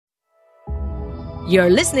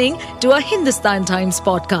You're listening to a Hindustan Times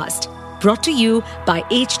podcast brought to you by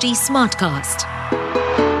HT Smartcast.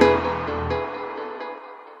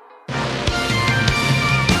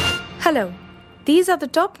 Hello, these are the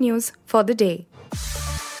top news for the day.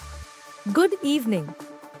 Good evening.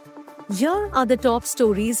 Here are the top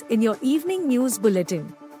stories in your evening news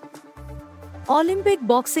bulletin. Olympic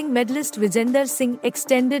boxing medalist Vijender Singh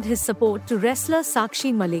extended his support to wrestler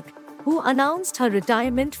Sakshi Malik, who announced her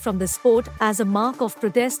retirement from the sport as a mark of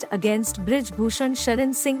protest against Brij Bhushan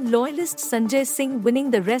Sharan Singh loyalist Sanjay Singh winning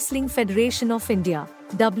the Wrestling Federation of India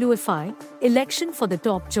 (WFI) election for the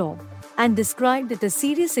top job, and described it a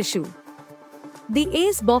serious issue. The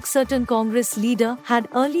ace boxer turned Congress leader had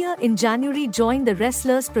earlier in January joined the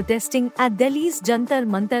wrestlers protesting at Delhi's Jantar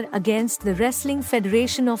Mantar against the Wrestling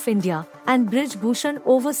Federation of India and Brij Bhushan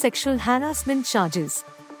over sexual harassment charges.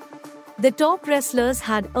 The top wrestlers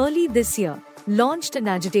had early this year launched an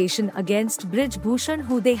agitation against Brij Bhushan,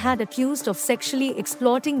 who they had accused of sexually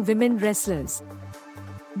exploiting women wrestlers.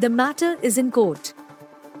 The matter is in court.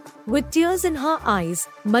 With tears in her eyes,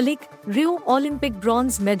 Malik, Rio Olympic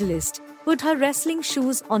bronze medalist, put her wrestling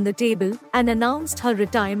shoes on the table and announced her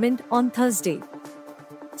retirement on Thursday.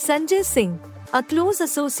 Sanjay Singh, a close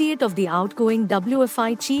associate of the outgoing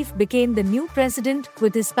WFI chief, became the new president,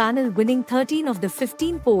 with his panel winning 13 of the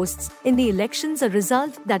 15 posts in the elections, a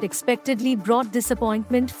result that expectedly brought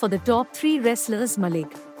disappointment for the top three wrestlers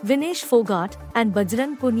Malik, Vinesh Fogart, and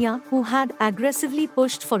Bajrang Punia, who had aggressively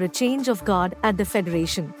pushed for a change of guard at the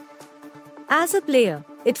federation. As a player,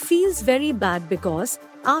 it feels very bad because,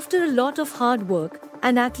 after a lot of hard work,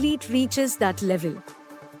 an athlete reaches that level.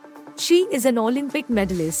 She is an Olympic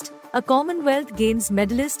medalist, a Commonwealth Games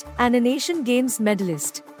medalist, and an Asian Games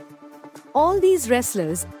medalist. All these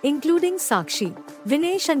wrestlers, including Sakshi,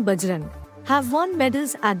 Vinesh and Bajrang, have won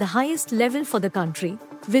medals at the highest level for the country,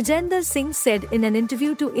 Vijender Singh said in an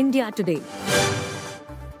interview to India Today.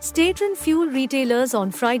 State-run fuel retailers on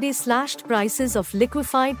Friday slashed prices of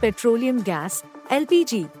liquefied petroleum gas,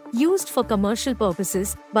 LPG, used for commercial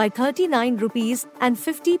purposes, by 39 rupees and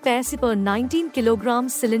 50 paise per 19 kg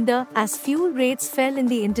cylinder as fuel rates fell in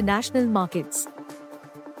the international markets.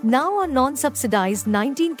 Now a non-subsidized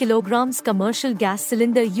 19 kg commercial gas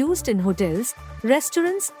cylinder used in hotels,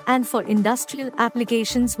 restaurants and for industrial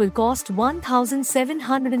applications will cost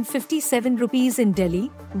 1,757 rupees in Delhi,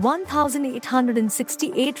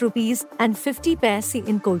 1,868 rupees and 50 paise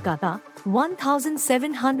in Kolkata,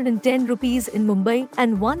 1,710 rupees in Mumbai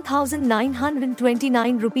and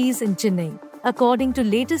 1,929 rupees in Chennai, according to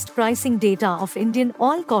latest pricing data of Indian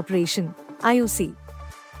Oil Corporation, IOC.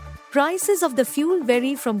 Prices of the fuel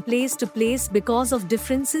vary from place to place because of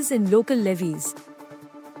differences in local levies.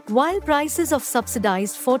 While prices of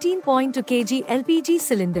subsidized 14.2 kg LPG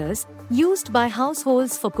cylinders, used by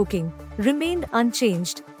households for cooking, remained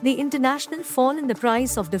unchanged, the international fall in the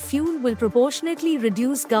price of the fuel will proportionately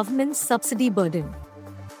reduce government's subsidy burden.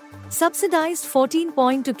 Subsidized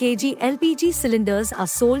 14.2 kg LPG cylinders are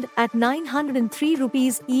sold at 903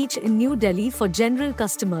 rupees each in New Delhi for general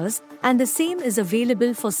customers, and the same is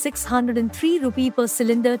available for 603 rupee per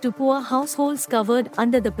cylinder to poor households covered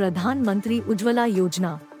under the Pradhan Mantri Ujjwala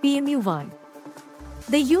Yojana, PMUY.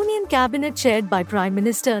 The Union Cabinet chaired by Prime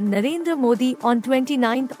Minister Narendra Modi on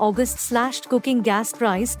 29 August slashed cooking gas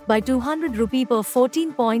price by 200 rupee per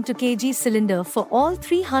 14.2 kg cylinder for all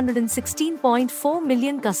 316.4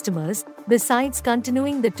 million customers, besides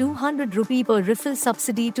continuing the 200 rupee per refill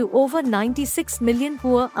subsidy to over 96 million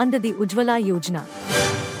poor under the Ujjwala Yojana.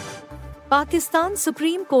 Pakistan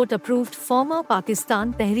Supreme Court approved former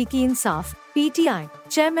Pakistan Tehreek-e-Insaf (PTI)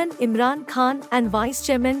 Chairman Imran Khan and Vice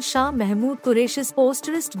Chairman Shah Mahmood Qureish's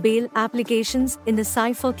post-arrest bail applications in the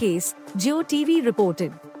Cypher case, Geo TV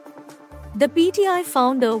reported. The PTI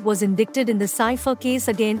founder was indicted in the Cypher case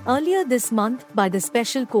again earlier this month by the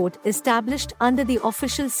special court established under the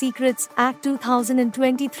Official Secrets Act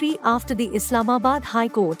 2023 after the Islamabad High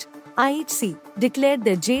Court, IHC, declared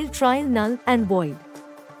their jail trial null and void.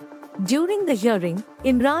 During the hearing,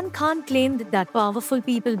 Imran Khan claimed that powerful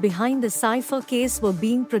people behind the Cypher case were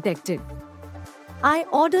being protected. I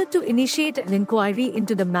ordered to initiate an inquiry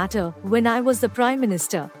into the matter when I was the Prime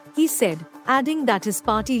Minister, he said, adding that his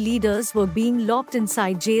party leaders were being locked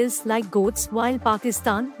inside jails like goats while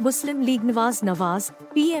Pakistan Muslim League Nawaz,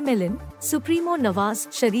 PMLN, Supremo Nawaz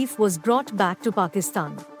Sharif was brought back to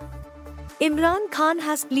Pakistan. Imran Khan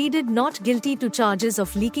has pleaded not guilty to charges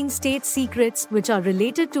of leaking state secrets which are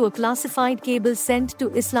related to a classified cable sent to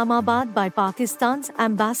Islamabad by Pakistan's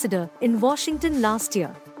ambassador in Washington last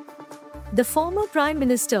year. The former Prime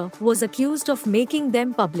Minister was accused of making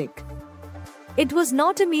them public. It was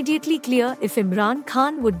not immediately clear if Imran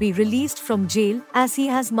Khan would be released from jail, as he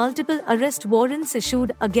has multiple arrest warrants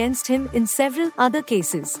issued against him in several other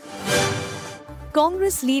cases.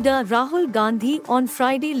 Congress leader Rahul Gandhi on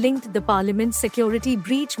Friday linked the parliament security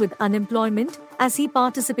breach with unemployment, as he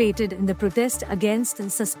participated in the protest against the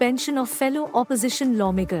suspension of fellow opposition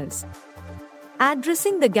lawmakers.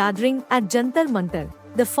 Addressing the gathering at Jantar Mantar,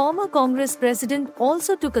 the former Congress president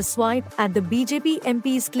also took a swipe at the BJP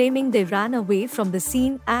MPs, claiming they ran away from the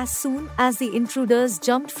scene as soon as the intruders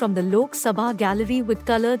jumped from the Lok Sabha gallery with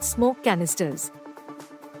coloured smoke canisters.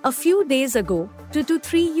 A few days ago, 2 to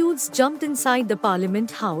 3 youths jumped inside the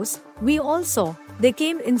Parliament House. We all saw. They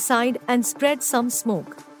came inside and spread some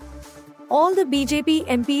smoke. All the BJP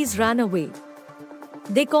MPs ran away.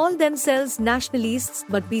 They called themselves nationalists,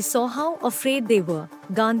 but we saw how afraid they were,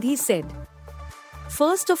 Gandhi said.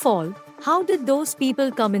 First of all, how did those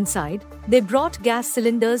people come inside? They brought gas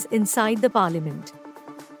cylinders inside the parliament.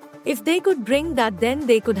 If they could bring that, then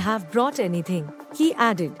they could have brought anything, he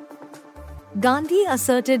added. Gandhi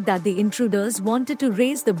asserted that the intruders wanted to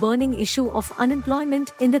raise the burning issue of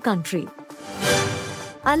unemployment in the country.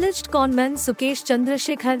 Alleged conman Sukesh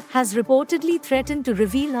Chandrasekhar has reportedly threatened to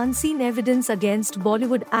reveal unseen evidence against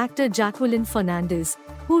Bollywood actor Jacqueline Fernandez,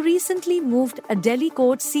 who recently moved a Delhi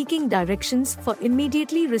court seeking directions for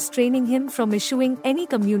immediately restraining him from issuing any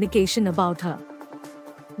communication about her.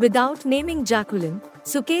 Without naming Jacqueline,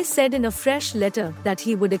 Sukesh said in a fresh letter that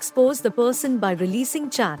he would expose the person by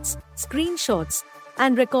releasing chats, screenshots,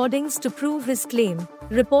 and recordings to prove his claim,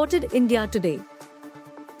 reported India Today.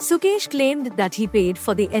 Sukesh claimed that he paid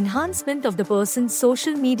for the enhancement of the person's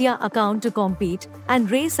social media account to compete and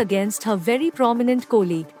race against her very prominent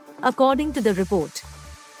colleague, according to the report.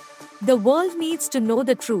 The world needs to know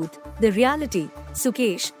the truth, the reality,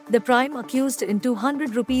 Sukesh, the prime accused in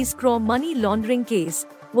 200 rupees crore money laundering case,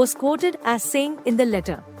 was quoted as saying in the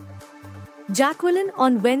letter. Jacqueline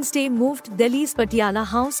on Wednesday moved Delhi's Patiala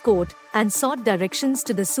House Court and sought directions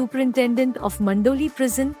to the superintendent of Mandoli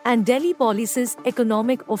Prison and Delhi Police's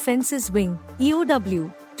Economic Offences Wing,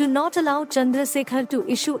 EOW, to not allow Chandrasekhar to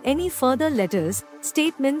issue any further letters,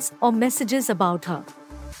 statements or messages about her.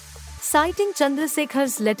 Citing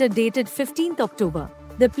Chandrasekhar's letter dated 15th October,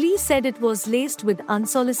 the police said it was laced with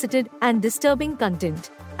unsolicited and disturbing content,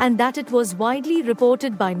 and that it was widely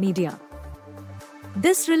reported by media.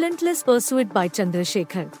 This relentless pursuit by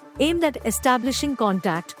Chandrasekhar, aimed at establishing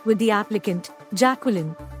contact with the applicant,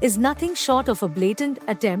 Jacqueline, is nothing short of a blatant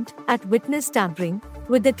attempt at witness tampering,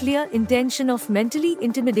 with the clear intention of mentally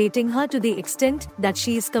intimidating her to the extent that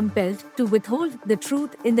she is compelled to withhold the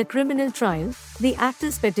truth in the criminal trial, the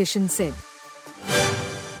actor's petition said.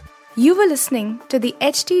 You were listening to the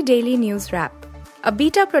HT Daily News Wrap, a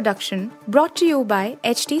beta production brought to you by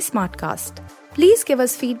HT Smartcast. Please give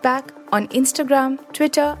us feedback on Instagram,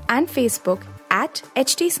 Twitter, and Facebook at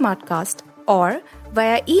HT Smartcast or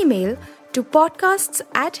via email to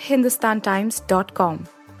podcasts@hindustantimes.com.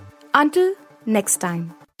 Until next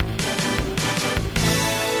time.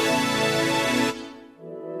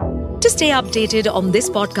 To stay updated on this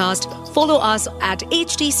podcast, follow us at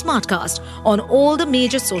HT Smartcast on all the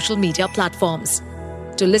major social media platforms.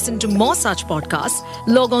 To listen to more such podcasts,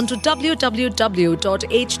 log on to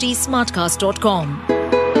www.htsmartcast.com.